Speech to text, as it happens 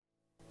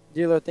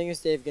Dear Lord, thank you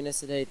for giving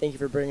us today. Thank you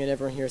for bringing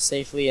everyone here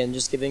safely and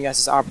just giving us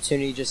this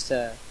opportunity just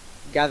to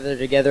gather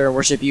together and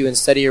worship you and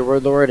study your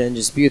word, Lord, and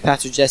just be with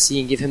Pastor Jesse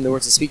and give him the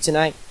words to speak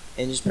tonight.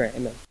 And just pray.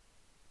 Amen.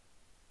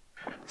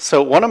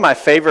 So one of my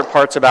favorite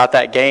parts about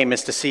that game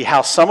is to see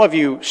how some of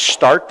you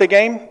start the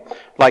game.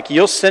 Like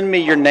you'll send me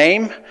your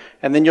name,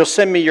 and then you'll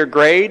send me your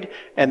grade,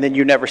 and then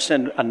you never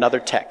send another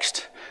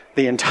text.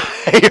 The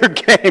entire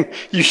game,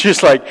 you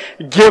just like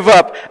give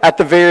up at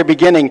the very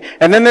beginning.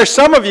 And then there's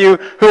some of you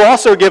who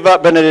also give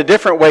up, but in a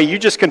different way. You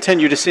just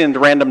continue to send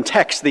random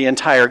text the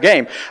entire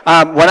game.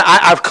 When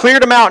I've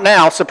cleared them out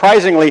now,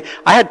 surprisingly,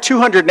 I had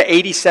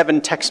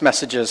 287 text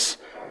messages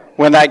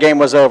when that game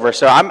was over.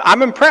 So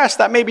I'm impressed.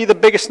 That may be the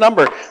biggest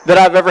number that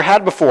I've ever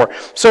had before.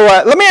 So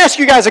let me ask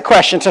you guys a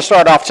question to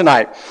start off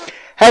tonight.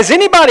 Has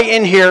anybody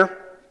in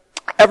here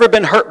ever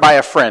been hurt by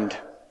a friend?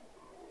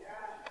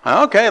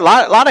 Okay, a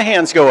lot of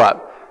hands go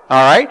up.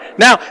 All right.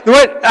 Now,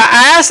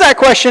 I asked that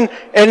question,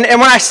 and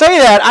when I say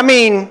that, I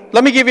mean,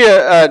 let me give you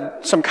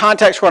some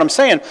context for what I'm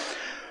saying.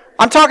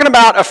 I'm talking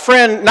about a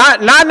friend,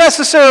 not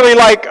necessarily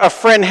like a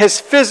friend,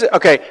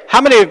 okay,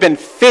 how many have been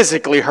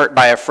physically hurt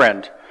by a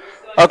friend?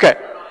 Okay.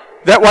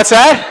 What's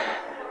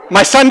that?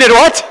 My son did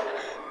what?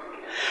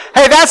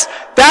 Hey,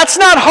 that's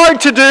not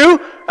hard to do.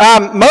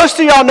 Most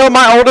of y'all know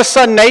my oldest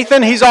son,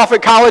 Nathan. He's off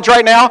at college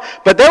right now.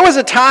 But there was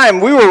a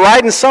time we were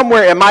riding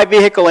somewhere in my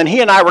vehicle, and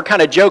he and I were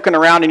kind of joking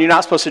around, and you're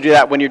not supposed to do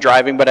that when you're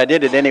driving, but I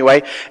did it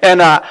anyway.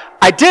 And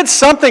I did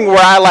something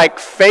where I like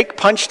fake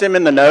punched him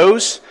in the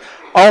nose,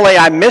 only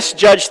I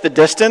misjudged the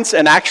distance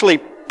and actually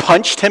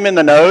punched him in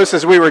the nose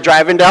as we were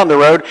driving down the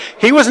road.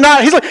 He's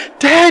like,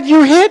 Dad,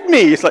 you hit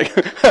me. He's like,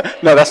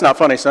 no, that's not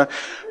funny, son.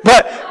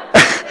 But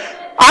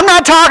I'm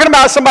not talking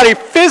about somebody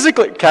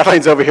physically.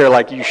 Kathleen's over here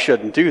like, you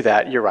shouldn't do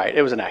that. You're right.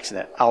 It was an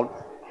accident. I'll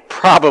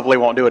probably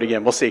won't do it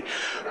again. We'll see.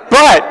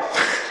 But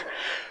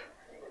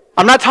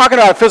I'm not talking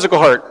about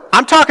physical hurt.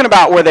 I'm talking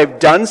about where they've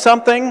done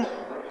something,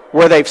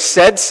 where they've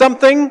said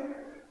something,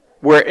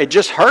 where it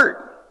just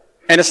hurt.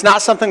 And it's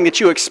not something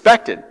that you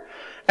expected.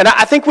 And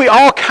I think we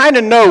all kind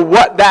of know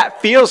what that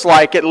feels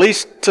like, at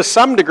least to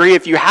some degree.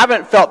 If you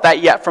haven't felt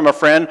that yet from a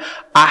friend,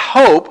 I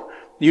hope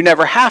you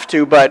never have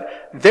to,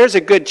 but there's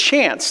a good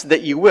chance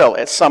that you will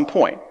at some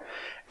point.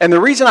 And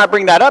the reason I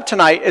bring that up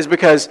tonight is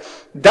because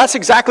that's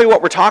exactly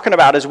what we're talking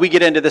about as we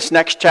get into this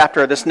next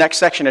chapter, this next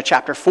section of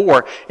chapter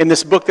 4 in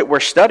this book that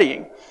we're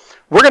studying.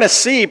 We're going to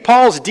see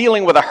Paul's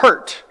dealing with a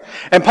hurt.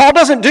 And Paul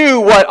doesn't do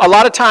what a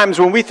lot of times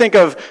when we think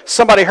of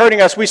somebody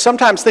hurting us, we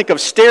sometimes think of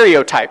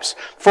stereotypes.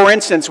 For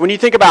instance, when you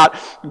think about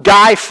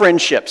guy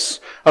friendships,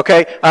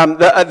 okay,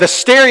 the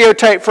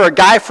stereotype for a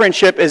guy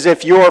friendship is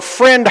if your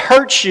friend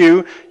hurts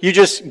you, you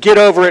just get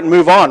over it and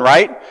move on,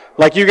 right?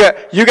 Like you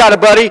got a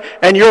buddy,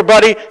 and your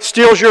buddy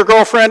steals your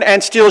girlfriend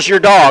and steals your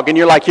dog, and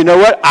you're like, you know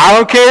what? I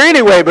don't care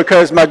anyway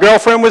because my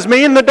girlfriend was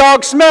me and the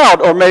dog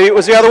smelled, or maybe it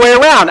was the other way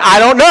around. I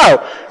don't know.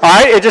 All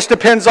right, it just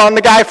depends on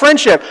the guy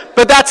friendship,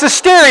 but that's a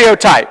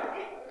stereotype.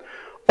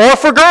 Or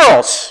for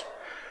girls,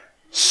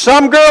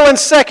 some girl in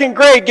second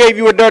grade gave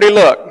you a dirty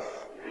look.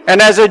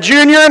 And as a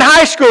junior in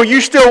high school,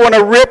 you still want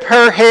to rip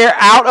her hair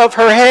out of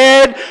her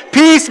head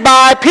piece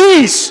by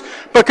piece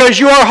because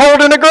you are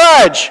holding a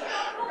grudge.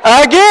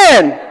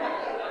 Again,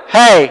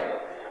 hey,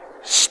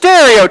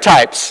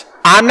 stereotypes.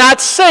 I'm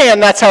not saying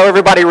that's how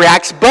everybody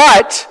reacts,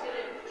 but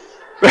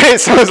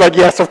someone's like,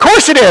 yes, of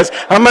course it is.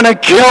 I'm going to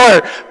kill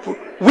her.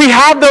 We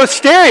have those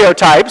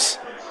stereotypes,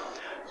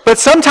 but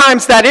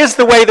sometimes that is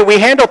the way that we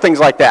handle things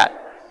like that.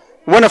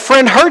 When a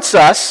friend hurts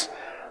us,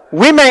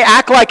 we may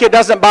act like it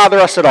doesn't bother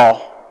us at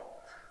all.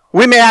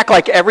 We may act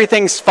like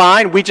everything's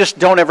fine, we just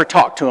don't ever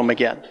talk to them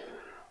again.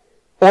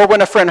 Or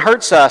when a friend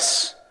hurts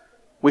us,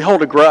 we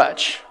hold a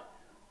grudge,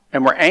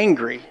 and we're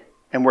angry,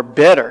 and we're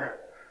bitter,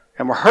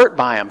 and we're hurt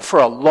by them for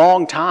a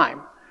long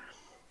time.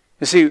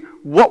 You see,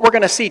 what we're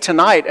going to see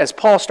tonight as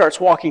Paul starts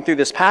walking through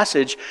this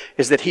passage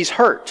is that he's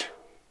hurt.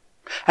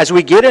 As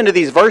we get into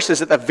these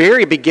verses, at the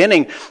very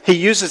beginning, he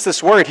uses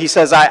this word. He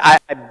says, I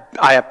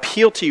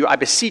appeal to you, I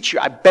beseech you,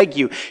 I beg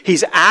you.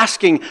 He's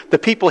asking the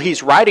people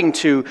he's writing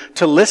to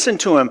listen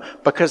to him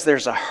because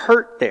there's a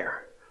hurt there.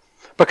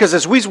 Because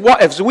as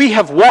we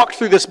have walked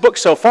through this book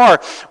so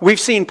far, we've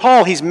seen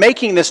Paul, he's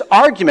making this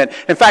argument.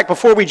 In fact,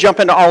 before we jump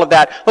into all of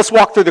that, let's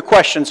walk through the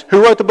questions.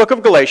 Who wrote the book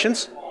of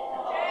Galatians?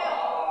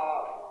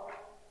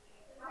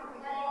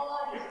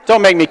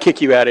 Don't make me kick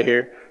you out of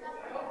here.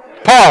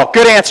 Paul,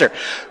 good answer.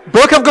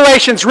 Book of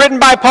Galatians, written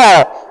by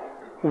Paul.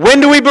 When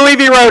do we believe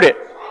he wrote it?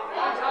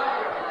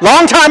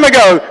 Long time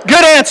ago.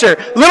 Good answer.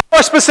 A little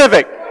more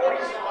specific.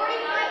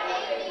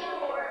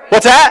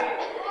 What's that?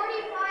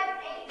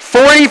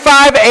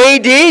 45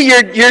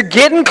 AD. You're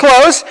getting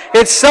close.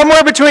 It's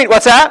somewhere between,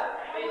 what's that?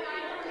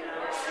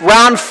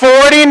 Around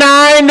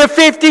 49 to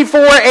 54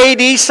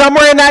 AD,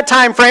 somewhere in that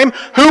time frame.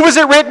 Who was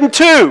it written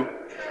to?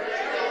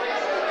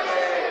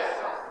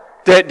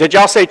 Did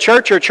y'all say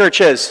church or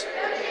churches?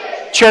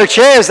 Church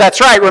is,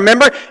 that's right.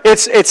 Remember,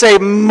 it's a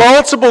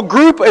multiple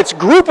group, it's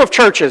group of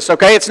churches,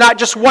 okay? It's not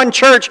just one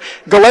church.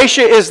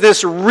 Galatia is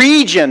this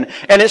region,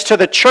 and it's to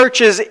the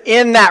churches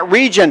in that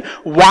region.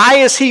 Why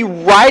is he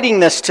writing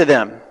this to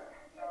them?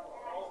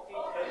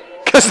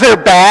 Because they're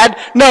bad?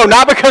 No,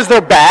 not because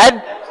they're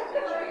bad.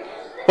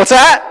 What's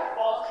that?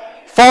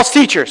 False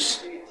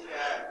teachers.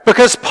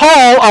 Because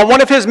Paul, on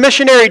one of his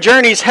missionary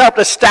journeys, helped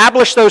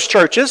establish those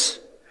churches.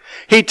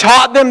 He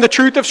taught them the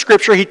truth of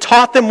Scripture. He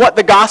taught them what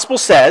the gospel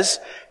says.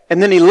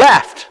 And then he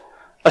left,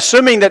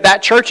 assuming that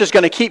that church is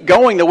going to keep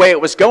going the way it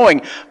was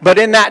going. But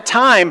in that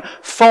time,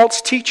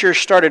 false teachers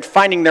started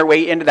finding their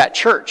way into that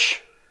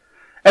church.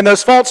 And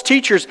those false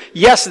teachers,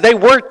 yes, they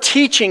were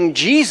teaching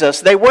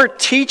Jesus. They were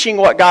teaching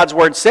what God's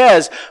Word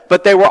says.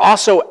 But they were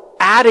also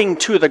adding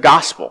to the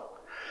gospel.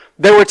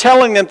 They were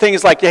telling them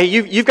things like, hey,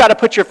 you've got to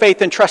put your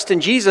faith and trust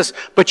in Jesus,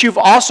 but you've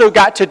also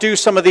got to do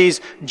some of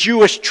these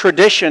Jewish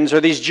traditions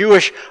or these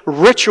Jewish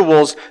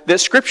rituals that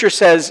Scripture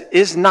says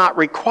is not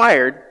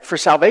required for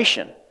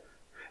salvation.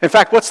 In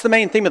fact, what's the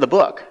main theme of the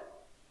book?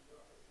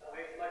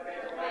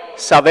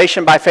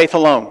 Salvation by faith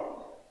alone.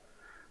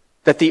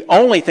 That the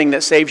only thing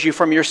that saves you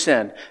from your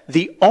sin,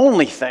 the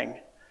only thing,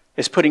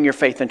 is putting your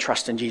faith and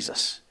trust in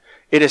Jesus.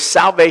 It is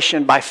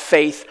salvation by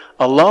faith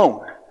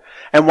alone.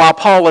 And while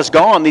Paul is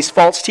gone, these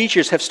false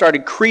teachers have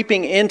started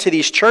creeping into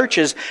these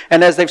churches.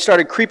 And as they've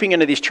started creeping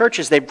into these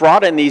churches, they've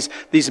brought in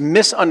these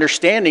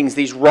misunderstandings,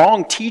 these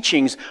wrong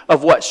teachings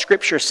of what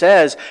Scripture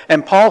says.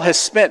 And Paul has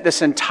spent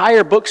this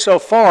entire book so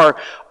far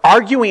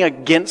arguing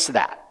against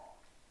that.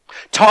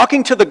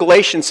 Talking to the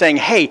Galatians saying,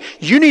 hey,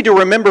 you need to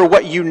remember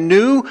what you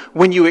knew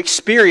when you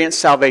experienced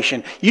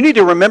salvation. You need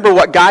to remember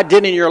what God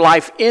did in your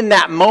life in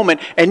that moment.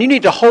 And you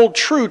need to hold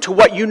true to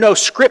what you know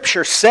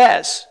Scripture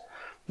says.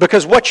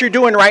 Because what you're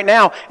doing right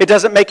now, it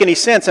doesn't make any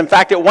sense. In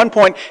fact, at one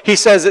point, he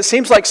says, it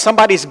seems like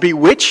somebody's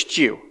bewitched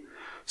you.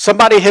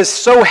 Somebody has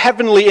so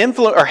heavily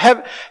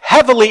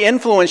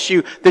influenced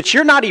you that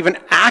you're not even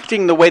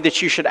acting the way that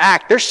you should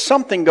act. There's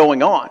something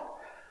going on.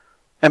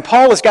 And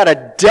Paul has got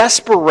a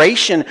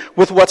desperation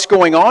with what's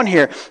going on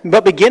here.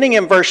 But beginning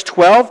in verse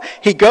 12,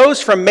 he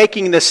goes from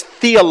making this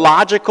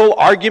theological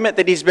argument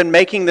that he's been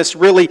making, this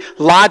really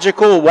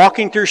logical,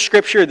 walking through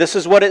Scripture, this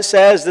is what it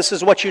says, this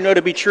is what you know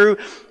to be true.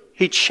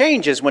 He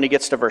changes when he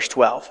gets to verse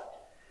 12.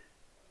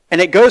 And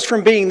it goes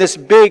from being this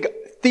big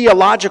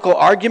theological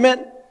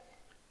argument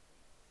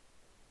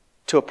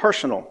to a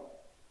personal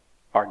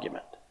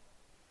argument.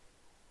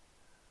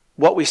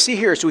 What we see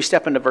here as we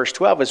step into verse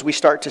 12 is we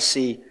start to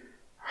see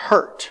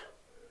hurt.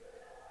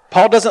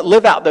 Paul doesn't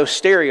live out those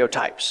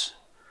stereotypes.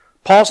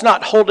 Paul's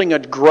not holding a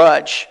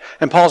grudge,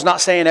 and Paul's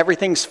not saying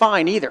everything's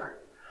fine either.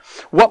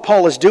 What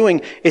Paul is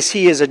doing is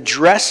he is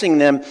addressing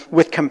them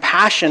with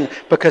compassion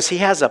because he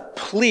has a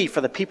plea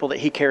for the people that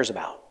he cares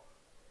about.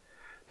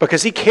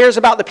 Because he cares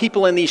about the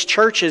people in these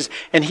churches,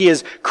 and he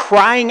is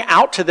crying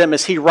out to them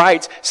as he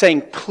writes,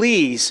 saying,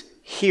 please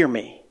hear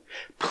me.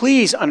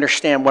 Please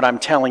understand what I'm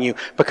telling you,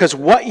 because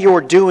what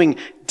you're doing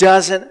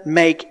doesn't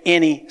make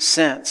any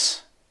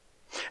sense.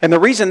 And the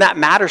reason that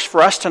matters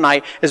for us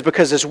tonight is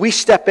because as we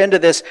step into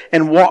this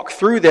and walk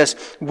through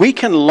this, we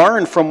can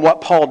learn from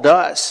what Paul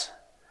does.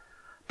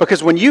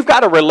 Because when you've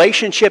got a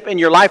relationship in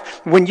your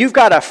life, when you've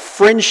got a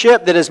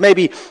friendship that is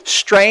maybe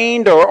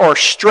strained or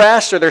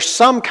stressed, or there's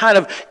some kind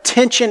of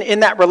tension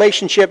in that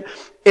relationship,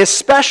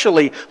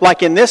 especially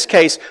like in this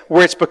case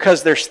where it's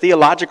because there's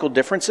theological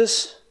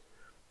differences.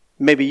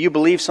 Maybe you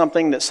believe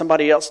something that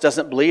somebody else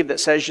doesn't believe that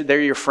says they're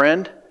your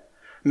friend.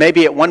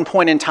 Maybe at one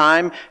point in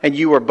time and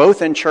you were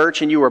both in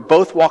church and you were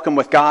both walking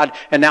with God,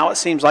 and now it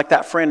seems like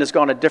that friend has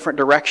gone a different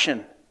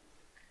direction.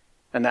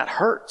 And that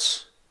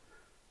hurts.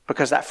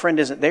 Because that friend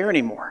isn't there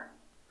anymore.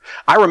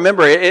 I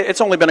remember,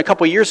 it's only been a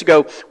couple years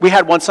ago, we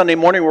had one Sunday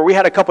morning where we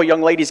had a couple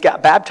young ladies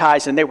got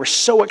baptized, and they were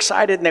so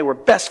excited, and they were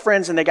best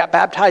friends, and they got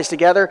baptized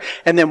together.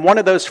 And then one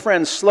of those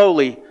friends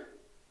slowly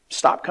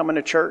stopped coming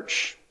to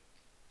church,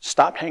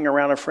 stopped hanging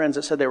around with friends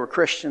that said they were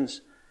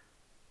Christians,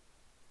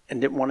 and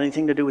didn't want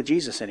anything to do with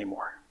Jesus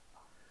anymore.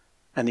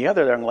 And the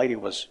other young lady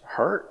was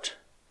hurt.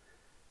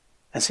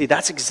 And see,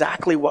 that's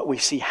exactly what we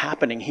see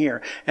happening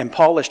here. And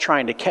Paul is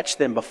trying to catch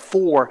them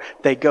before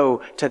they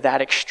go to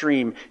that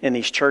extreme in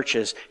these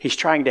churches. He's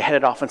trying to head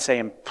it off and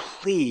saying,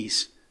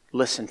 please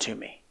listen to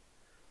me.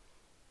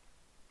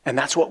 And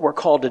that's what we're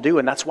called to do.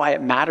 And that's why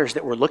it matters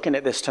that we're looking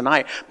at this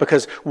tonight.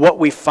 Because what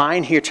we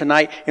find here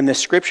tonight in this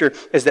scripture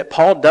is that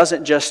Paul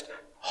doesn't just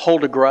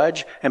hold a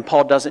grudge, and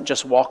Paul doesn't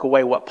just walk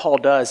away. What Paul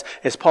does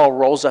is Paul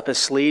rolls up his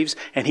sleeves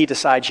and he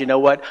decides, you know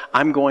what?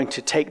 I'm going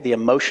to take the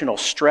emotional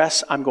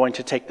stress. I'm going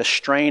to take the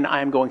strain.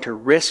 I'm going to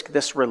risk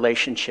this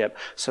relationship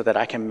so that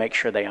I can make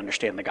sure they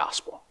understand the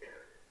gospel.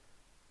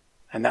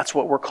 And that's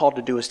what we're called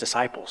to do as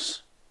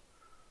disciples.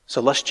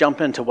 So let's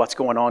jump into what's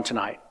going on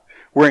tonight.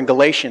 We're in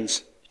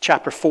Galatians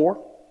chapter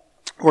 4.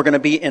 We're going to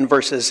be in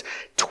verses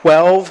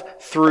 12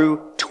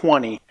 through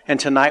 20. And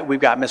tonight we've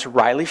got Miss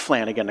Riley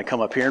Flanagan to come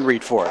up here and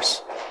read for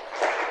us.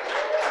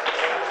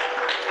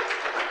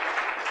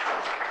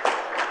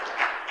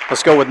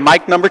 Let's go with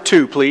mic number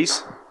 2,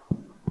 please.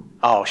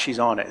 Oh, she's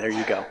on it. There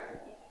you go.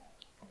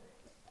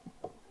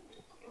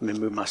 Let me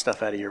move my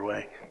stuff out of your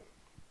way.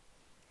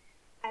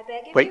 I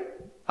beg of Wait, you.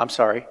 I'm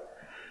sorry.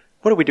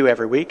 What do we do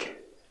every week?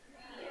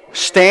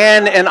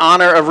 Stand in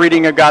honor of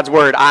reading of God's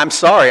Word. I'm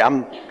sorry.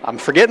 I'm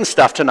forgetting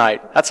stuff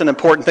tonight. That's an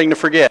important thing to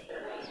forget.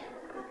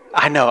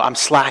 I know. I'm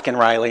slacking,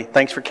 Riley.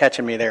 Thanks for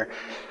catching me there.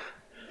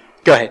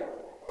 Go ahead.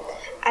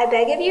 I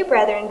beg of you,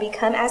 brethren,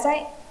 become as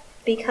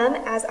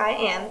I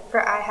am,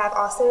 for I have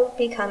also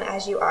become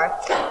as you are.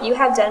 You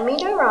have done me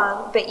no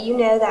wrong, but you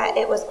know that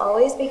it was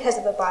always because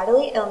of a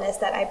bodily illness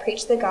that I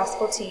preached the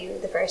gospel to you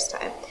the first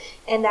time.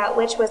 And that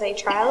which was a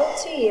trial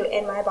to you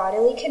in my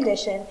bodily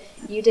condition,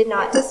 you did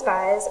not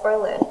despise or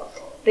loathe,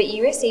 but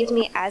you received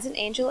me as an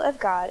angel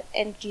of God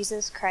and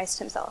Jesus Christ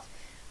himself.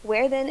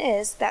 Where then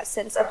is that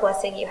sense of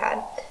blessing you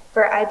had?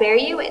 For I bear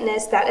you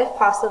witness that if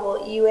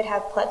possible, you would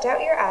have plucked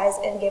out your eyes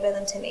and given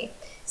them to me.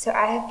 So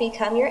I have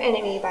become your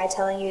enemy by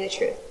telling you the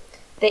truth.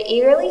 They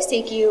eagerly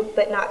seek you,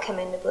 but not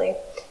commendably.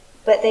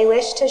 But they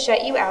wish to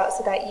shut you out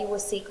so that you will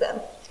seek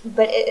them.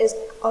 But it is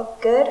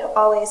good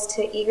always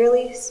to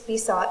eagerly be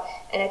sought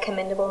in a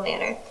commendable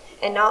manner,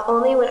 and not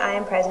only when I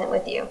am present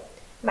with you.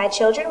 My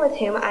children, with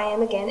whom I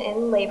am again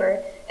in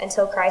labor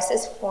until Christ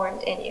is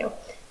formed in you.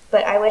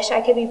 But I wish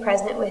I could be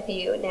present with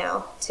you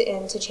now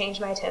to change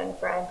my tone,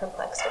 for I am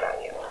perplexed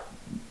about you.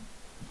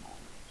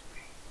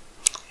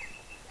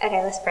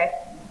 Okay, let's pray.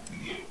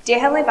 Dear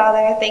Heavenly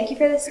Father, thank you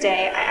for this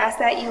day. I ask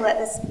that you let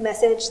this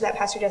message that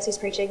Pastor Jesse's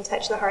preaching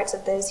touch the hearts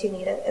of those who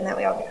need it, and that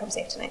we all get home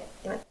safe tonight.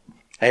 Amen.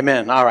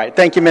 Amen. All right.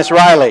 Thank you, Miss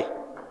Riley.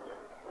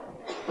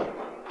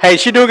 Hey, did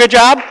she do a good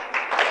job?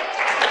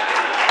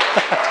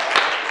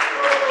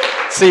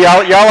 See,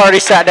 y'all already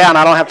sat down.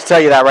 I don't have to tell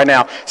you that right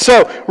now.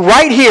 So,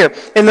 right here,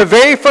 in the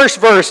very first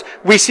verse,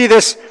 we see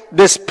this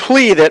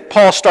plea that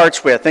Paul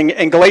starts with.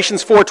 In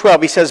Galatians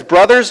 4:12, he says,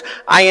 "Brothers,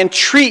 I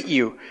entreat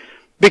you,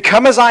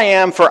 become as I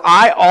am, for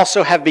I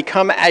also have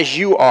become as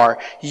you are.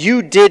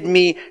 You did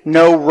me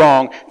no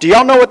wrong." Do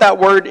y'all know what that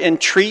word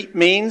entreat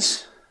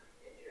means?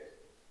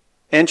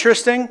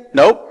 Interesting?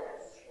 Nope.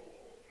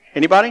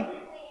 Anybody?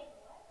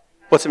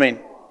 What's it mean?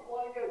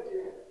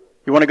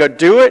 You want to go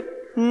do it?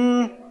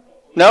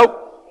 Nope.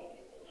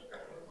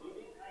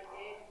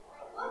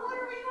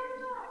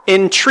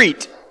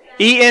 Entreat.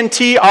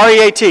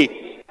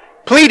 E-N-T-R-E-A-T.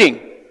 Pleading.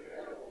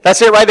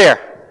 That's it right there.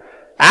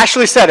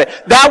 Ashley said it.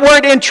 That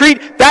word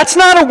entreat, that's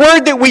not a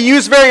word that we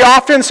use very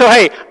often. So,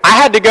 hey, I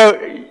had to go,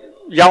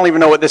 y'all don't even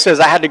know what this is.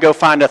 I had to go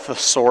find a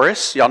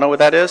thesaurus. Y'all know what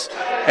that is?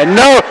 And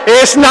no,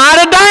 it's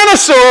not a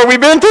dinosaur.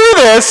 We've been through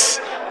this.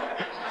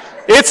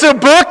 It's a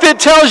book that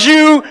tells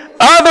you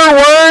other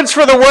words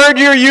for the word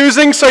you're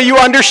using so you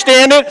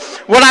understand it.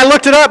 When I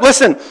looked it up,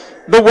 listen,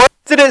 the words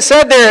that it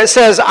said there, it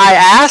says, I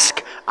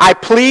ask, I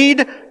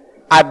plead,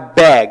 I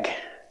beg.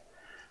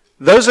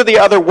 Those are the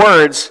other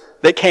words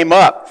that came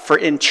up for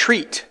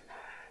entreat.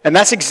 And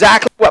that's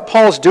exactly what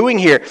Paul's doing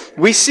here.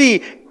 We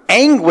see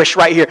anguish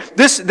right here.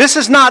 This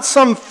is not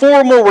some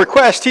formal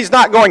request. He's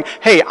not going,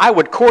 hey, I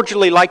would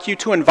cordially like you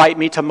to invite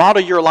me to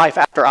model your life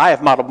after I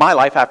have modeled my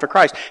life after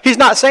Christ. He's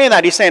not saying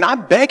that. He's saying,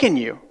 I'm begging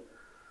you.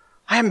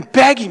 I am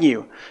begging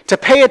you to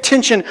pay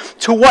attention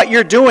to what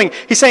you're doing.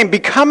 He's saying,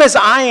 become as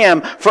I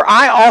am, for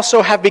I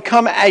also have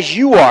become as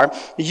you are.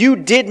 You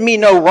did me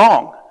no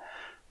wrong.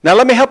 Now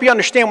let me help you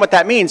understand what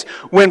that means.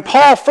 When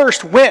Paul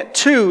first went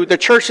to the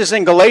churches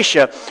in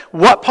Galatia,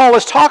 what Paul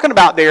is talking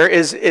about there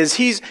is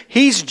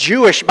he's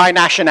Jewish by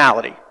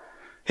nationality.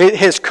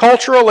 His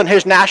cultural and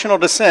his national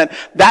descent,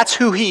 that's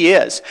who he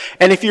is.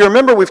 And if you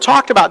remember, we've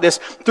talked about this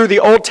through the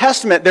Old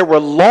Testament, there were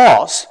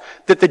laws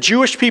that the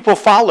Jewish people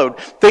followed,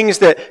 things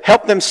that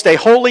helped them stay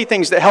holy,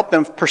 things that helped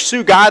them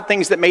pursue God,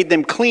 things that made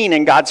them clean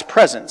in God's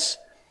presence.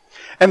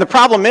 And the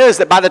problem is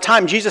that by the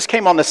time Jesus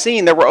came on the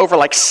scene, there were over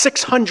like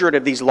 600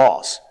 of these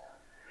laws.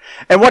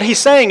 And what he's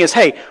saying is,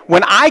 hey,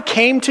 when I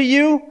came to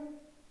you,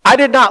 I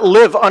did not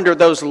live under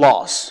those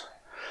laws.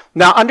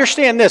 Now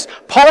understand this,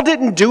 Paul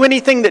didn't do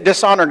anything that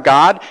dishonored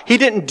God. He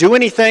didn't do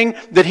anything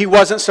that he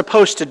wasn't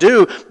supposed to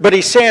do. But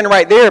he's saying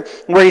right there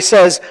where he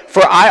says,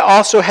 for I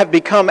also have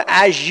become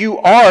as you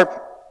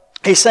are.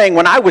 He's saying,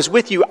 when I was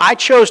with you, I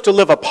chose to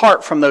live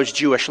apart from those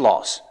Jewish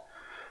laws.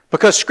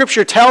 Because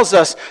Scripture tells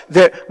us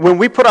that when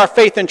we put our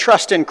faith and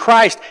trust in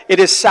Christ, it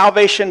is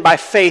salvation by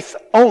faith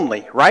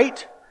only,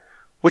 right?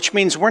 Which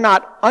means we're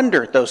not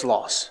under those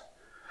laws.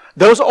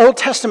 Those Old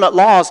Testament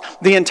laws,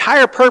 the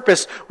entire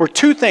purpose were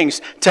two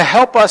things: to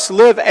help us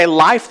live a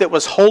life that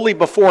was holy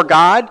before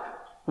God,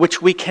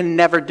 which we can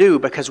never do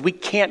because we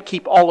can't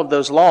keep all of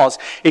those laws.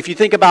 If you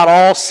think about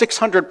all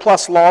 600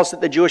 plus laws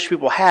that the Jewish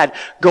people had,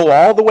 go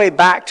all the way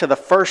back to the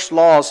first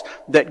laws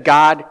that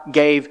God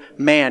gave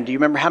man. Do you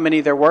remember how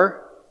many there were?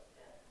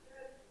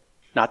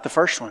 Not the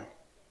first one.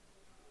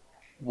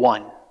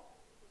 One.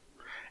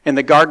 In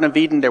the Garden of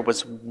Eden, there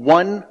was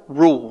one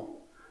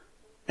rule.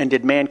 And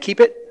did man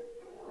keep it?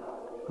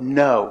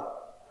 No.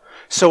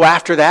 So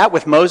after that,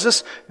 with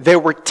Moses, there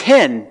were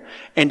 10.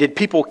 And did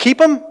people keep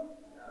them?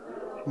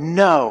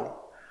 No.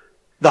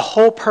 The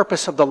whole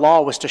purpose of the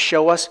law was to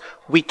show us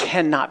we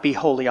cannot be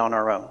holy on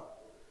our own.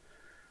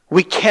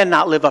 We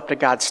cannot live up to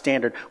God's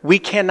standard. We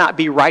cannot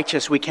be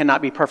righteous. We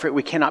cannot be perfect.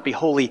 We cannot be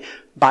holy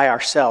by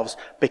ourselves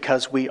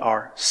because we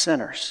are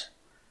sinners.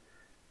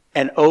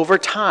 And over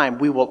time,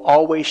 we will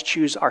always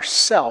choose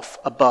ourself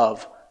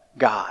above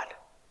God.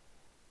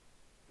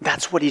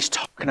 That's what he's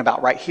talking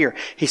about right here.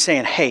 He's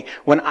saying, hey,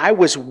 when I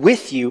was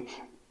with you,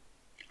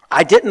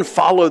 I didn't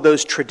follow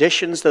those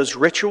traditions, those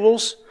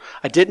rituals.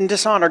 I didn't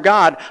dishonor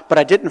God, but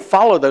I didn't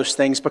follow those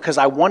things because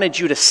I wanted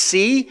you to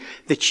see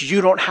that you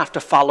don't have to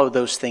follow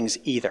those things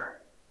either.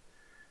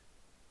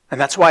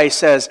 And that's why he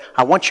says,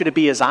 I want you to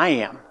be as I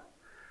am.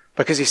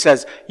 Because he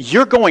says,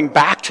 you're going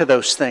back to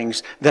those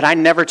things that I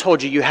never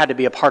told you you had to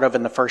be a part of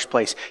in the first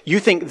place. You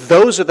think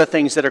those are the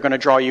things that are going to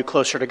draw you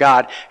closer to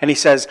God. And he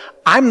says,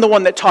 I'm the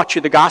one that taught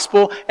you the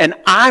gospel, and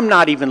I'm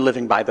not even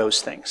living by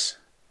those things.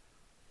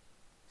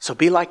 So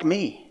be like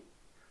me.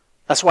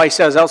 That's why he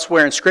says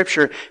elsewhere in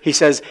Scripture, he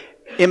says,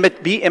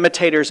 be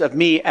imitators of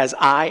me as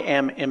I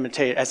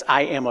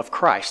am of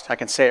Christ. I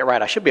can say it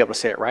right. I should be able to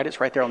say it right. It's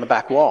right there on the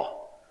back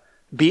wall.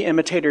 Be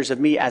imitators of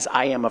me as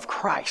I am of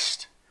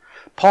Christ.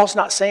 Paul's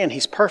not saying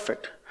he's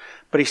perfect,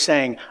 but he's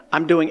saying,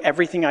 I'm doing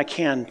everything I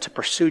can to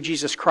pursue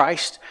Jesus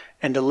Christ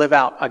and to live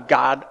out a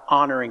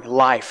God-honoring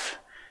life.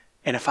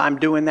 And if I'm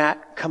doing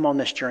that, come on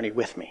this journey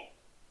with me.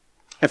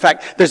 In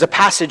fact, there's a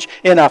passage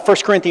in 1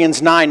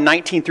 Corinthians 9,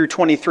 19 through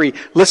 23.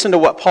 Listen to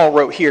what Paul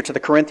wrote here to the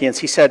Corinthians.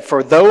 He said,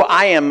 for though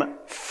I am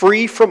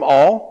free from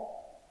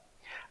all,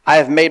 I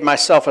have made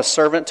myself a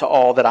servant to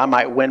all that I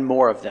might win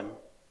more of them.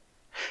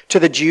 To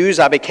the Jews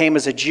I became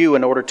as a Jew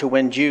in order to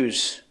win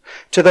Jews.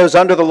 To those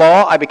under the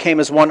law I became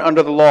as one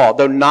under the law,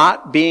 though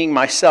not being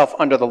myself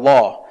under the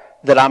law,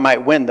 that I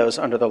might win those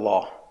under the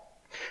law.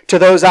 To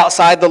those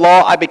outside the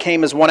law I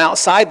became as one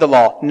outside the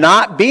law,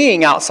 not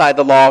being outside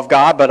the law of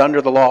God, but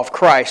under the law of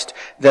Christ,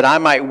 that I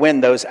might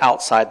win those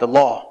outside the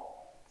law.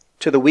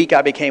 To the weak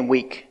I became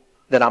weak,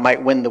 that I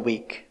might win the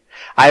weak.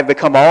 I have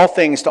become all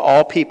things to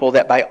all people,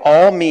 that by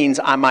all means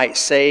I might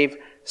save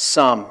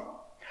some.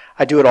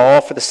 I do it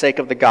all for the sake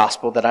of the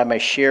gospel, that I may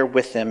share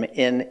with them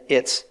in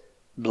its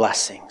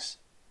blessings.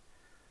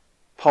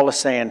 Paul is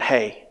saying,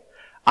 hey,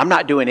 I'm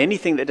not doing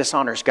anything that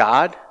dishonors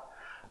God,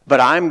 but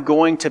I'm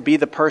going to be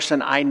the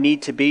person I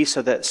need to be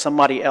so that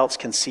somebody else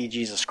can see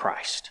Jesus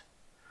Christ.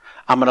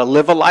 I'm going to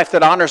live a life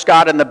that honors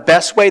God in the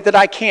best way that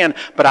I can,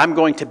 but I'm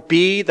going to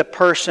be the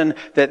person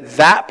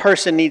that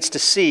person needs to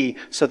see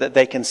so that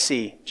they can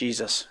see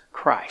Jesus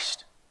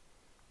Christ.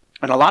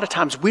 And a lot of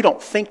times we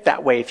don't think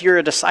that way. If you're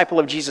a disciple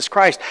of Jesus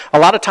Christ, a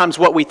lot of times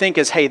what we think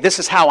is, hey, this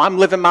is how I'm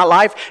living my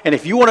life. And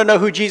if you want to know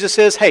who Jesus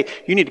is, hey,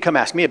 you need to come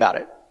ask me about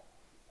it.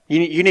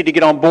 You need to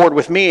get on board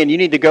with me and you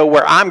need to go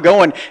where I'm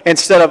going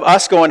instead of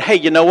us going, hey,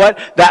 you know what?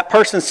 That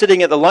person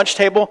sitting at the lunch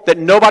table that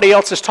nobody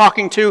else is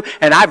talking to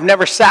and I've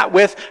never sat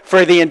with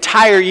for the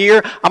entire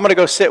year, I'm going to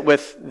go sit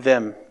with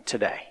them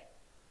today.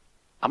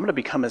 I'm going to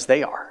become as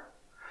they are.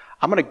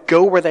 I'm going to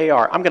go where they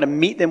are. I'm going to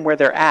meet them where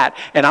they're at,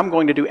 and I'm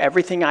going to do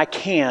everything I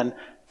can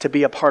to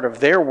be a part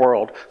of their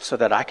world so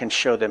that I can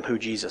show them who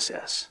Jesus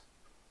is.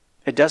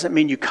 It doesn't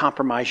mean you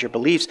compromise your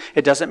beliefs.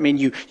 It doesn't mean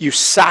you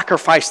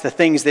sacrifice the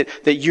things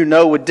that you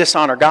know would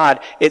dishonor God.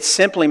 It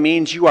simply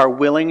means you are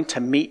willing to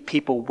meet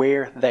people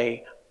where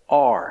they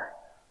are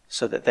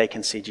so that they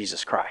can see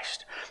Jesus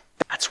Christ.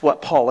 That's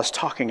what Paul is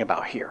talking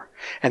about here.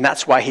 And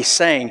that's why he's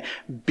saying,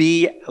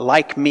 be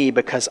like me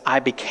because I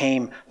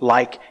became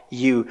like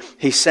you.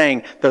 He's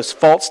saying those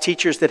false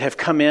teachers that have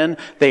come in,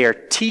 they are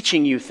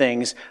teaching you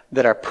things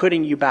that are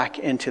putting you back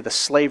into the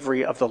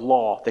slavery of the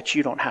law that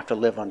you don't have to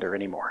live under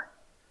anymore.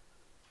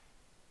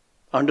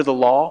 Under the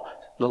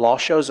law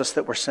shows us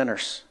that we're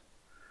sinners.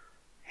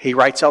 He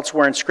writes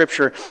elsewhere in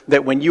Scripture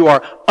that when you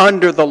are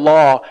under the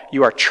law,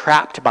 you are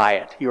trapped by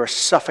it. You are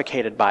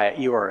suffocated by it.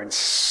 You are in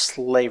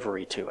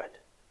slavery to it.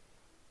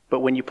 But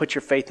when you put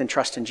your faith and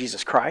trust in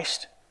Jesus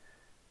Christ,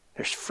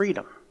 there's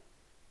freedom.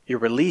 You're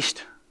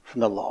released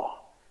from the law.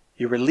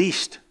 You're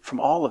released from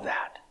all of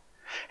that.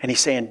 And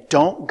he's saying,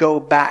 don't go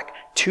back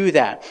to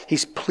that.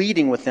 He's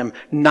pleading with them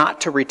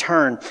not to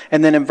return.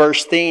 And then in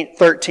verse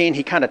 13,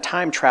 he kind of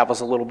time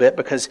travels a little bit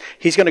because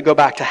he's going to go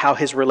back to how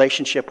his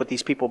relationship with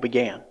these people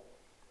began.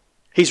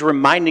 He's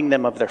reminding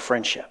them of their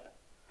friendship.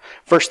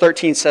 Verse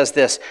 13 says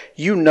this,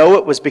 you know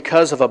it was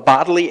because of a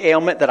bodily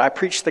ailment that I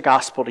preached the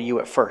gospel to you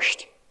at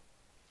first.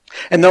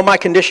 And though my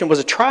condition was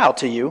a trial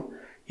to you,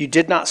 you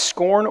did not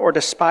scorn or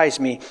despise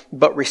me,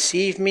 but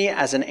received me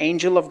as an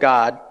angel of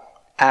God,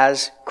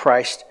 as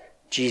Christ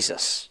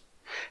Jesus.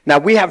 Now,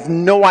 we have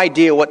no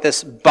idea what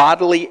this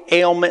bodily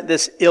ailment,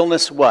 this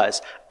illness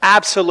was.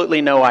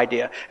 Absolutely no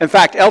idea. In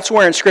fact,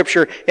 elsewhere in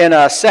Scripture, in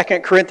 2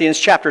 Corinthians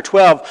chapter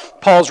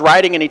 12, Paul's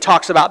writing and he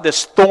talks about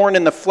this thorn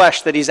in the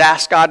flesh that he's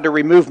asked God to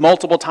remove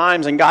multiple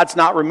times and God's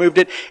not removed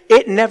it.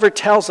 It never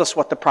tells us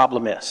what the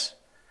problem is.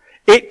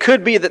 It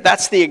could be that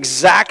that's the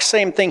exact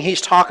same thing he's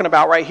talking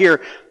about right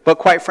here, but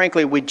quite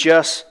frankly, we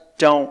just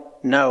don't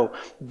know.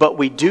 But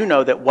we do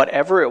know that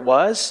whatever it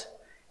was,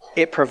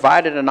 it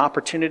provided an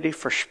opportunity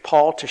for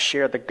Paul to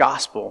share the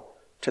gospel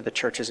to the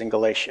churches in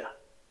Galatia.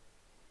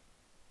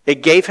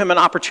 It gave him an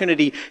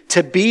opportunity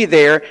to be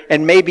there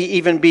and maybe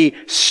even be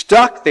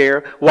stuck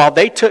there while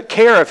they took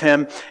care of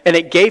him. And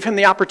it gave him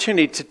the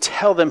opportunity to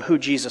tell them who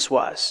Jesus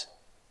was.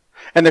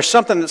 And there's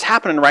something that's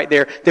happening right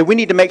there that we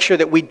need to make sure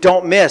that we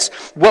don't miss.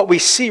 What we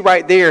see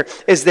right there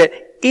is that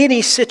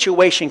any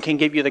situation can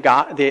give you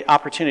the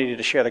opportunity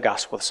to share the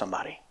gospel with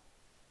somebody.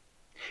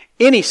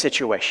 Any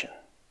situation.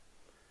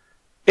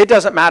 It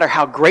doesn't matter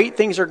how great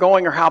things are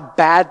going or how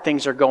bad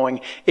things are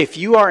going. If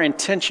you are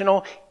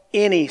intentional,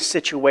 any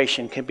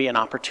situation can be an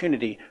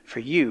opportunity for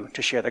you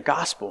to share the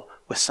gospel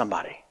with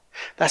somebody.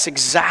 That's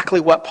exactly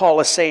what Paul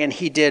is saying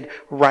he did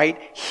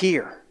right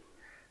here.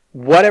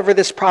 Whatever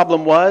this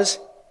problem was,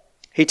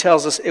 he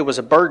tells us it was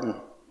a burden.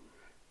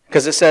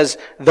 Because it says,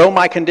 though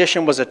my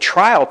condition was a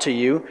trial to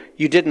you,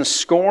 you didn't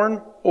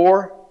scorn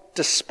or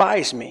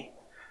despise me.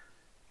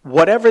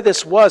 Whatever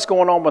this was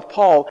going on with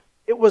Paul,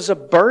 it was a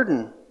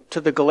burden to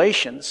the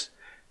Galatians.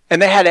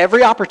 And they had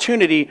every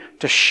opportunity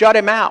to shut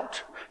him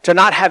out, to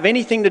not have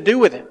anything to do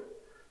with him.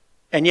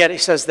 And yet he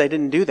says they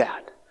didn't do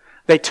that.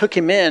 They took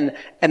him in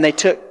and they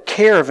took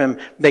care of him.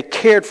 They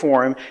cared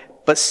for him.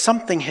 But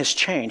something has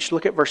changed.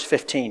 Look at verse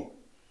 15.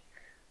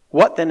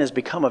 What then has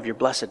become of your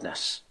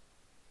blessedness?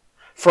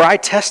 For I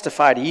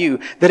testify to you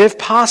that if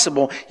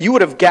possible, you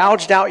would have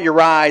gouged out your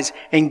eyes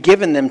and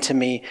given them to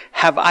me.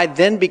 Have I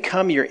then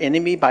become your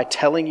enemy by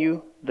telling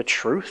you the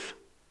truth?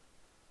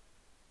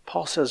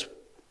 Paul says,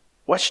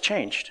 what's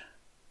changed?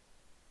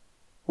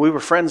 We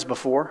were friends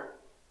before.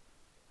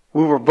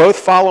 We were both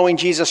following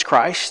Jesus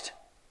Christ.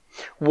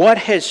 What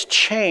has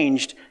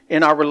changed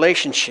in our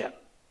relationship?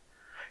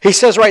 He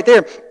says right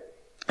there,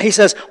 he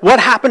says, what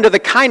happened to the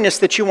kindness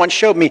that you once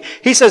showed me?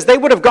 He says they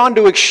would have gone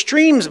to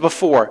extremes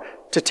before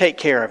to take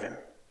care of him.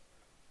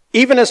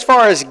 Even as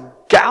far as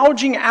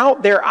gouging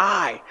out their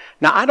eye.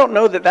 Now, I don't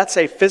know that that's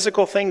a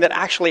physical thing that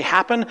actually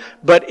happened,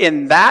 but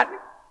in that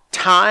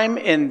time,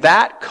 in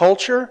that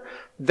culture,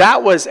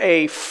 that was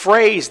a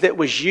phrase that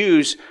was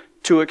used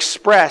to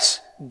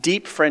express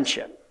deep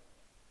friendship.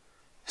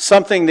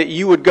 Something that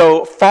you would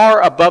go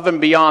far above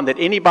and beyond that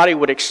anybody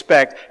would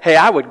expect. Hey,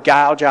 I would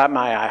gouge out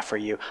my eye for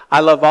you.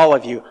 I love all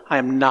of you. I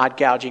am not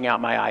gouging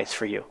out my eyes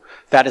for you.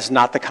 That is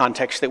not the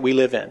context that we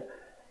live in.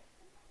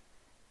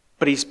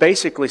 But he's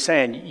basically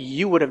saying,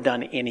 you would have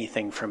done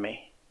anything for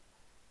me.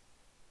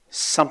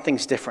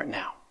 Something's different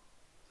now.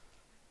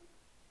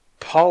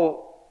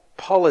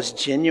 Paul is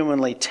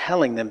genuinely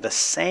telling them the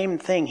same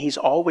thing he's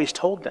always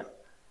told them.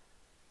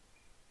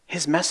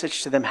 His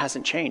message to them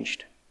hasn't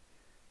changed.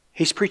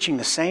 He's preaching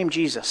the same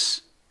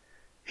Jesus.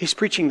 He's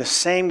preaching the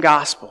same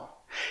gospel.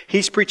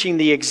 He's preaching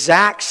the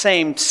exact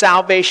same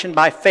salvation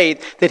by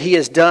faith that he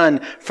has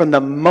done from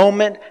the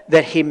moment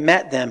that he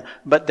met them,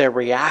 but their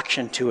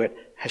reaction to it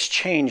has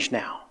changed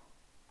now.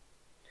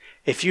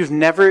 If you've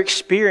never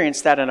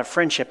experienced that in a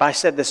friendship, I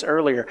said this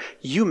earlier,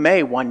 you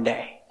may one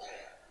day.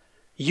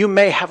 You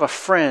may have a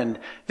friend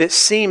that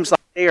seems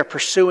like they are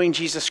pursuing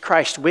Jesus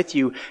Christ with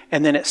you,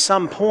 and then at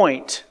some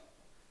point,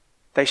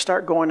 they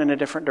start going in a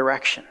different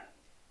direction.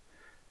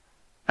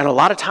 And a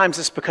lot of times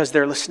it's because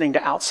they're listening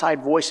to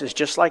outside voices,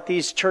 just like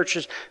these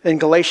churches in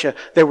Galatia.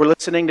 They were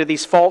listening to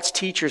these false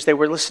teachers. They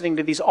were listening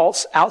to these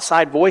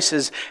outside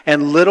voices.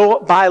 And little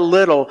by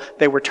little,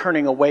 they were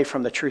turning away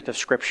from the truth of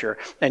Scripture.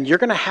 And you're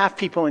going to have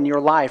people in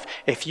your life,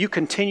 if you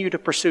continue to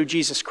pursue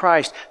Jesus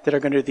Christ, that are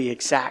going to do the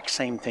exact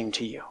same thing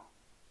to you.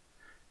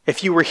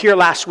 If you were here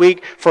last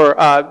week for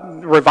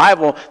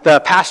revival, the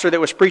pastor that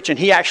was preaching,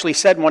 he actually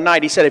said one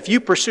night, he said, if you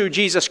pursue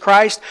Jesus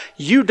Christ,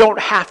 you don't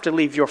have to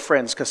leave your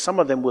friends because some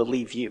of them will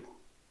leave you.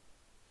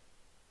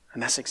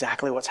 And that's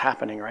exactly what's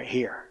happening right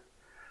here.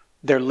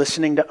 They're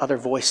listening to other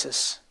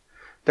voices.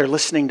 They're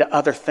listening to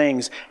other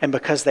things. And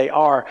because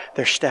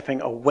they're stepping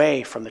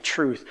away from the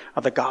truth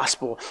of the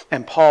gospel.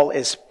 And Paul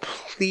is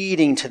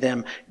pleading to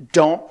them,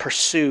 don't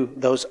pursue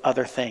those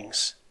other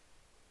things.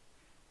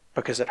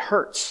 Because it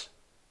hurts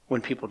when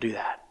people do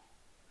that.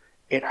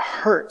 It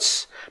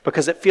hurts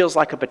because it feels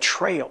like a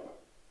betrayal.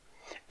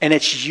 And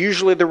it's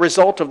usually the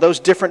result of those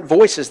different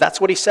voices. That's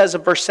what he says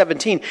in verse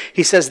 17.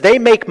 He says, they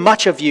make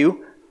much of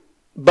you,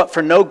 but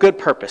for no good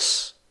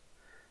purpose.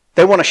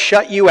 They want to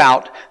shut you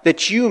out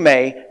that you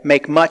may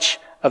make much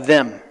of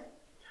them.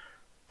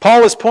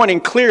 Paul is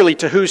pointing clearly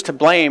to who's to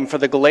blame for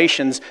the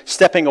Galatians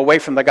stepping away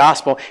from the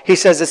gospel. He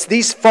says it's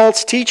these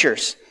false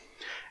teachers.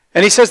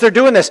 And he says they're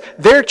doing this.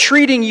 They're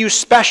treating you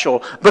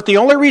special. But the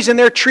only reason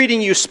they're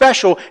treating you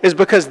special is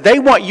because they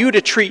want you to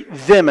treat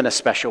them in a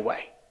special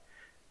way.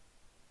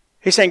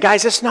 He's saying,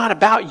 guys, it's not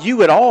about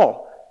you at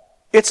all.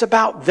 It's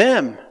about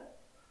them.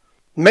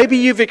 Maybe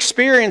you've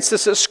experienced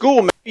this at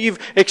school. Maybe you've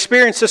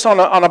experienced this on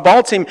a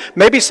ball team.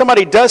 Maybe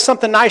somebody does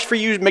something nice for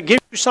you, give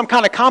you some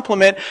kind of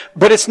compliment.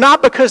 But it's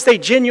not because they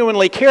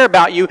genuinely care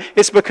about you.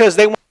 It's because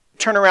they want to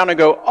turn around and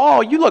go, oh,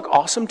 you look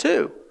awesome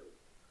too.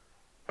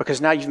 Because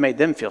now you've made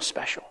them feel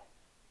special.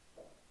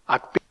 I'll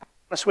be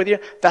honest with you.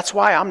 That's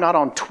why I'm not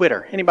on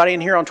Twitter. Anybody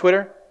in here on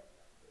Twitter?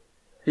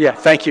 Yeah,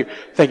 thank you.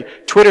 Thank you.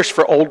 Twitter's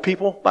for old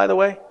people, by the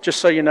way, just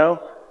so you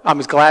know. I'm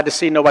glad to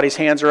see nobody's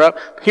hands are up.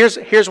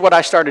 Here's what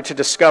I started to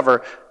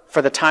discover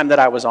for the time that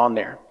I was on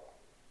there.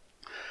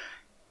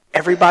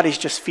 Everybody's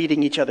just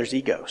feeding each other's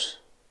egos.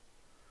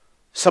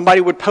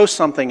 Somebody would post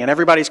something and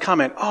everybody's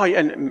comment, oh,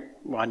 and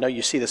well, I know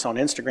you see this on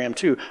Instagram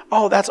too.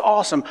 Oh, that's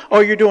awesome.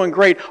 Oh, you're doing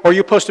great. Or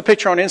you post a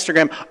picture on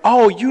Instagram.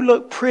 Oh, you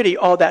look pretty.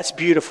 Oh, that's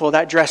beautiful.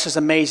 That dress is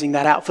amazing.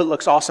 That outfit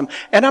looks awesome.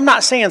 And I'm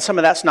not saying some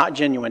of that's not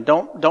genuine.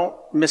 Don't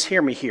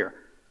mishear me here.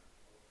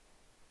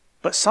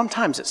 But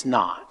sometimes it's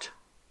not.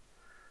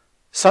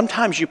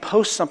 Sometimes you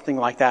post something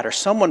like that or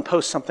someone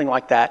posts something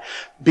like that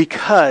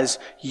because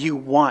you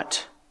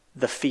want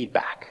the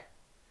feedback.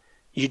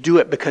 You do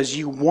it because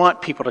you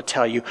want people to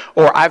tell you,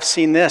 or I've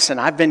seen this and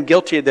I've been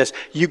guilty of this.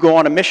 You go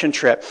on a mission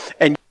trip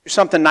and you do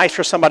something nice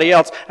for somebody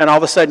else and all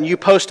of a sudden you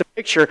post a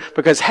picture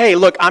because, hey,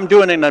 look, I'm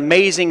doing an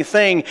amazing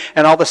thing.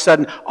 And all of a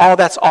sudden, oh,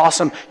 that's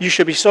awesome. You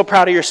should be so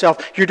proud of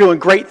yourself. You're doing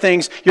great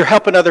things. You're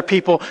helping other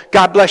people.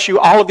 God bless you.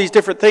 All of these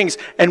different things.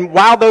 And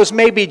while those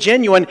may be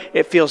genuine,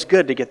 it feels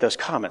good to get those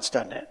comments,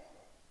 doesn't it?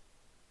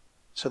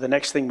 So the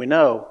next thing we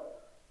know,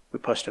 we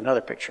post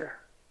another picture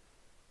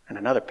and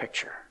another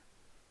picture.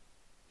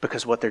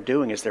 Because what they're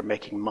doing is they're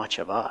making much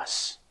of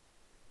us.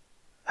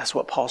 That's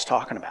what Paul's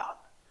talking about.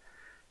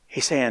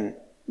 He's saying,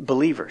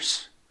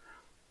 believers,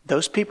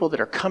 those people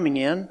that are coming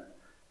in,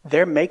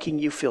 they're making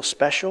you feel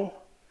special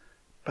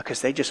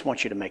because they just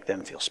want you to make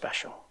them feel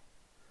special.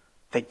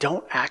 They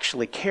don't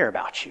actually care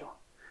about you.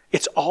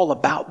 It's all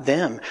about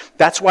them.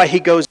 That's why he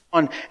goes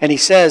on and he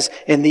says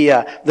in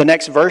the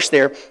next verse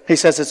there, he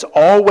says, it's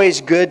always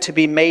good to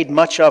be made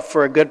much of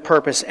for a good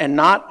purpose, and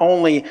not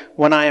only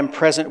when I am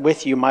present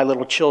with you, my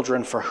little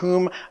children, for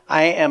whom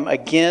I am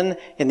again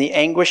in the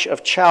anguish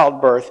of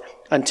childbirth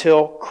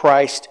until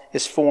Christ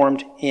is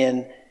formed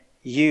in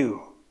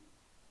you.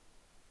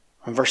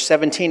 In verse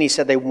 17, he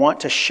said, they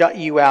want to shut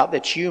you out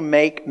that you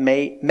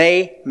may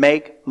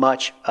make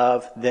much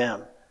of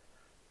them.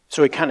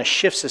 So he kind of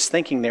shifts his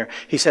thinking there.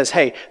 He says,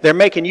 hey, they're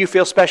making you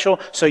feel special,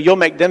 so you'll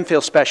make them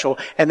feel special.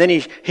 And then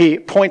he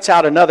points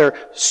out another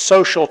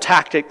social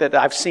tactic that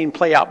I've seen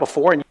play out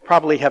before, and you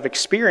probably have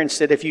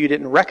experienced it if you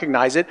didn't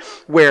recognize it,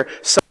 where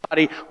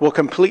somebody will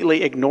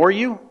completely ignore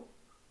you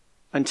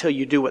until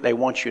you do what they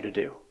want you to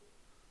do.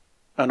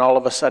 And all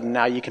of a sudden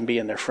now you can be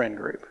in their friend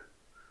group.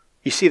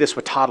 You see this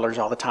with toddlers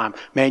all the time.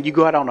 Man, you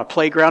go out on a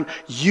playground,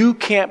 you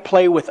can't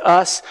play with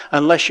us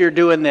unless you're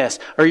doing this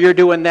or you're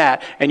doing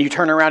that. And you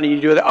turn around and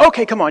you do that.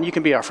 Okay, come on, you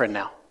can be our friend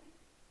now.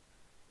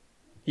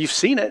 You've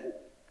seen it.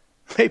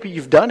 Maybe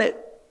you've done it.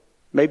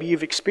 Maybe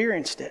you've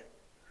experienced it.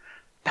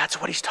 That's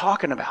what he's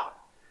talking about.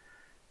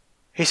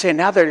 He's saying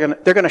now they're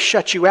going to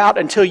shut you out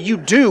until you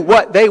do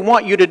what they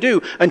want you to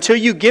do, until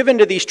you give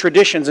into these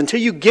traditions, until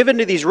you give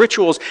into these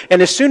rituals.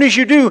 And as soon as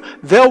you do,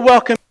 they'll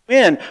welcome you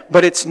in.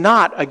 But it's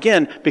not,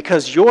 again,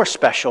 because you're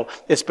special.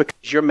 It's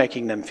because you're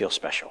making them feel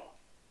special.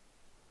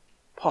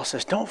 Paul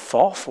says, don't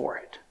fall for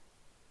it.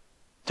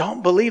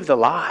 Don't believe the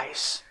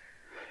lies.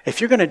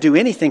 If you're going to do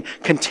anything,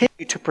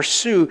 continue to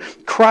pursue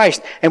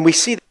Christ. And we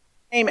see the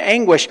same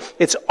anguish.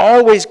 It's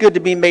always good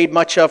to be made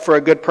much of for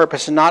a good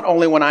purpose, and not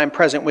only when I am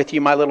present with you,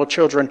 my little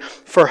children,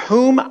 for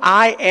whom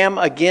I am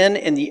again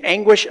in the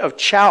anguish of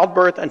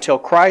childbirth until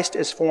Christ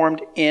is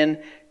formed in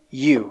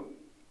you.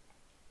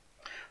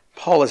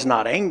 Paul is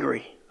not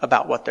angry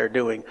about what they're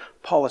doing.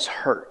 Paul is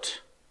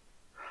hurt.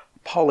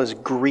 Paul is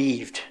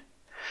grieved.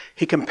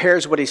 He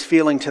compares what he's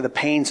feeling to the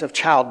pains of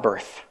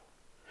childbirth.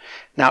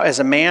 Now, as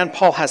a man,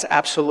 Paul has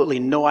absolutely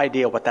no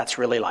idea what that's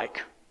really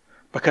like.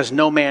 Because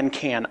no man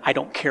can. I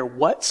don't care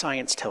what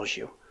science tells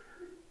you.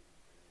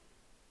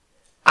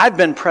 I've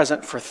been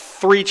present for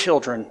 3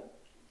 children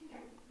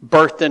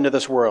birthed into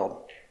this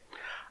world.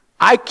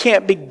 I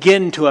can't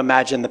begin to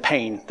imagine the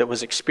pain that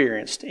was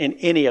experienced in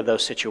any of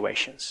those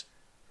situations.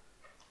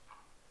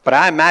 But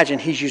I imagine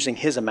he's using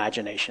his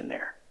imagination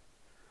there.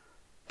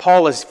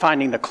 Paul is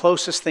finding the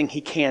closest thing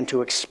he can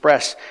to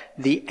express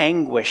the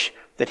anguish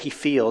that he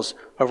feels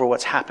over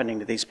what's happening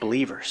to these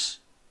believers.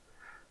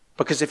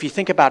 Because if you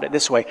think about it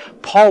this way,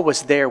 Paul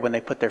was there when they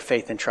put their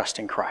faith and trust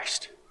in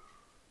Christ.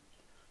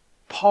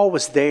 Paul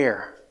was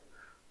there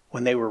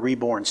when they were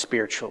reborn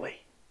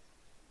spiritually.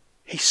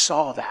 He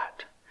saw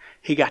that.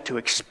 He got to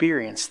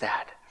experience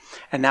that.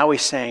 And now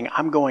he's saying,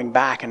 I'm going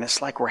back, and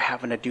it's like we're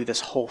having to do this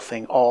whole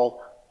thing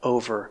all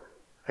over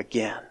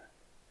again.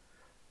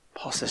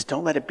 Paul says,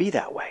 don't let it be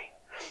that way.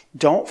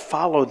 Don't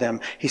follow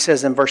them. He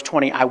says in verse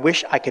 20, I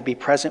wish I could be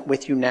present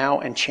with you now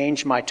and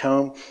change my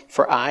tone,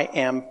 for I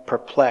am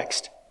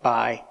perplexed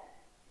by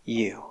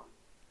you.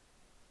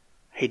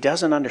 He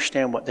doesn't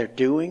understand what they're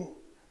doing,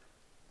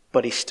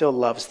 but he still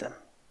loves them.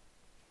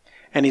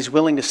 And he's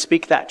willing to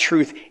speak that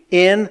truth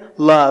in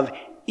love,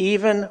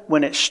 even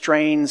when it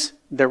strains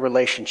their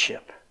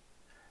relationship.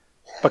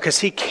 Because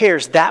he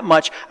cares that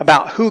much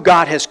about who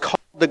God has called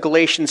the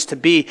Galatians to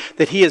be,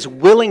 that he is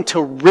willing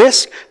to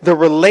risk the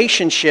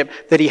relationship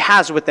that he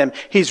has with them.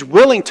 He's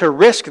willing to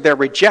risk their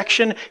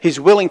rejection. He's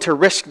willing to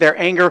risk their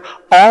anger,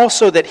 all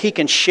so that he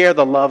can share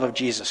the love of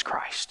Jesus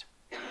Christ.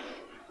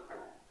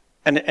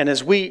 And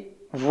as we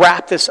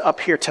wrap this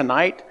up here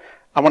tonight,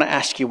 I want to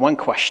ask you one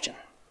question.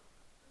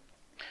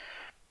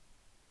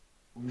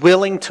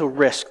 willing to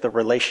risk the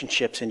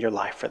relationships in your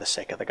life for the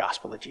sake of the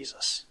gospel of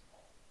Jesus?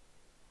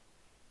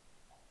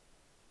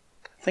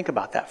 Think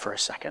about that for a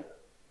second.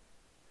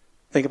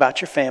 Think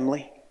about your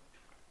family.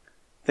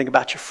 Think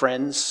about your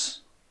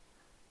friends,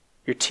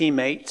 your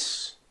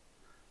teammates,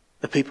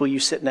 the people you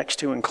sit next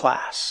to in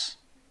class.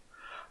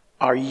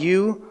 Are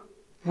you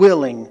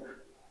willing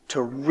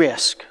to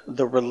risk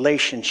the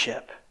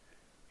relationship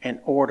in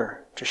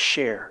order to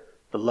share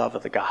the love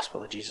of the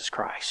gospel of Jesus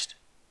Christ?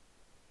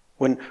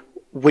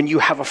 When you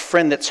have a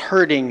friend that's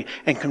hurting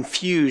and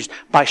confused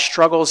by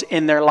struggles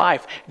in their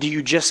life, do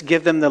you just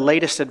give them the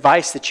latest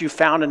advice that you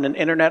found in an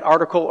internet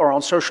article or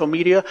on social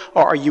media?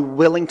 Or are you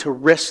willing to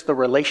risk the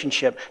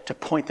relationship to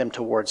point them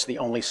towards the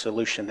only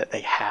solution that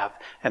they have,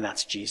 and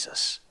that's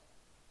Jesus?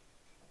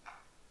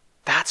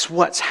 That's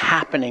what's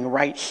happening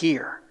right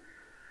here.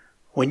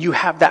 When you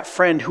have that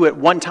friend who at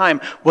one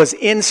time was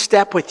in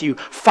step with you,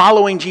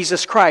 following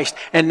Jesus Christ,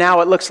 and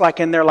now it looks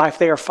like in their life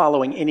they are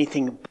following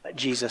anything but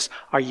Jesus,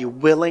 are you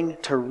willing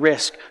to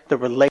risk the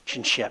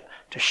relationship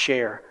to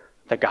share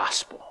the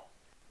gospel?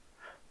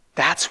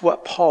 That's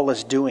what Paul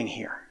is doing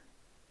here.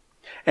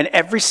 And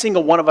every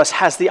single one of us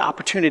has the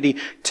opportunity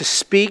to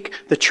speak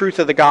the truth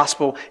of the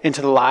gospel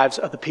into the lives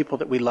of the people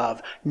that we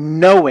love,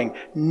 knowing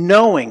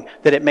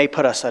that it may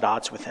put us at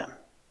odds with them.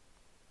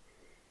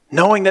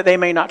 Knowing that they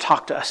may not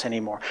talk to us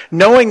anymore.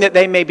 Knowing that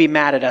they may be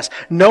mad at us.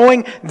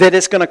 Knowing that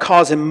it's going to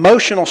cause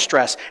emotional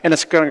stress, and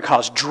it's going to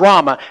cause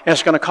drama, and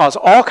it's going to cause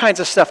all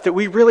kinds of stuff that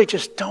we really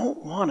just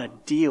don't want to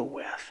deal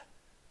with.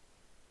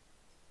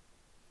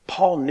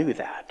 Paul knew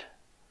that.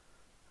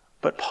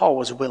 But Paul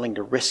was willing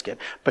to risk it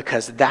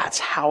because that's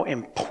how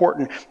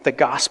important the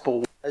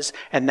gospel was,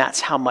 and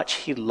that's how much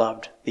he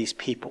loved these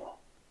people.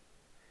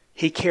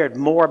 He cared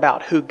more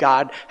about who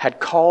God had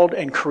called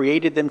and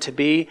created them to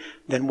be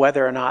than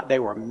whether or not they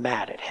were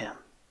mad at him.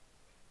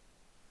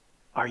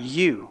 Are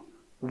you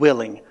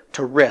willing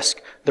to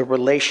risk the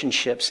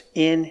relationships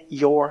in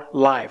your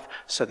life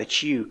so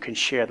that you can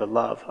share the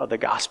love of the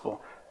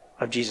gospel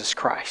of Jesus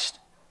Christ?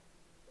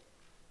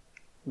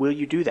 Will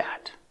you do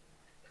that?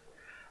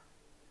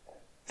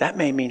 That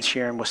may mean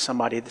sharing with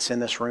somebody that's in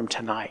this room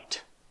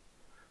tonight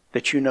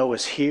that you know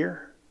is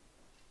here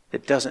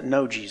that doesn't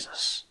know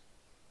Jesus.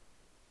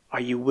 Are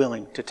you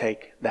willing to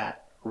take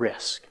that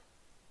risk?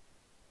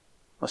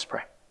 Let's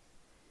pray.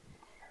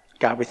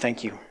 God, we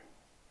thank you.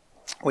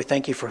 We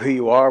thank you for who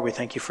you are. We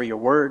thank you for your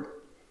word.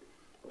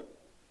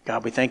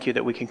 God, we thank you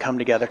that we can come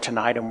together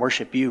tonight and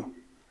worship you.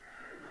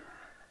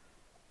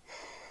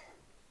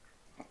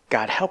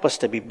 God, help us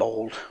to be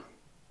bold.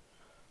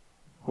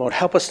 Lord,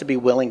 help us to be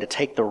willing to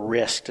take the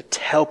risk to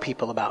tell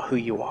people about who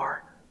you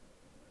are.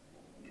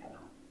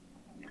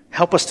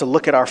 Help us to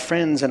look at our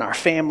friends and our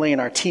family and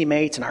our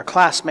teammates and our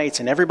classmates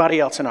and everybody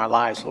else in our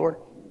lives, Lord,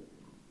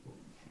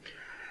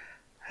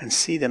 and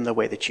see them the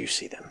way that you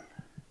see them.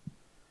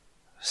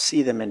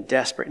 See them in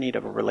desperate need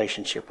of a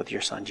relationship with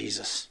your Son,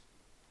 Jesus.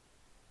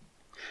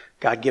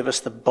 God, give us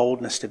the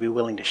boldness to be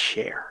willing to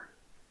share.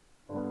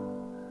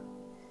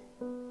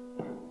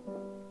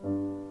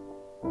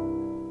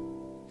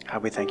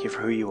 God, we thank you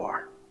for who you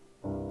are.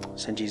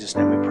 It's in Jesus'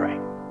 name we pray.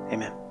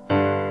 Amen.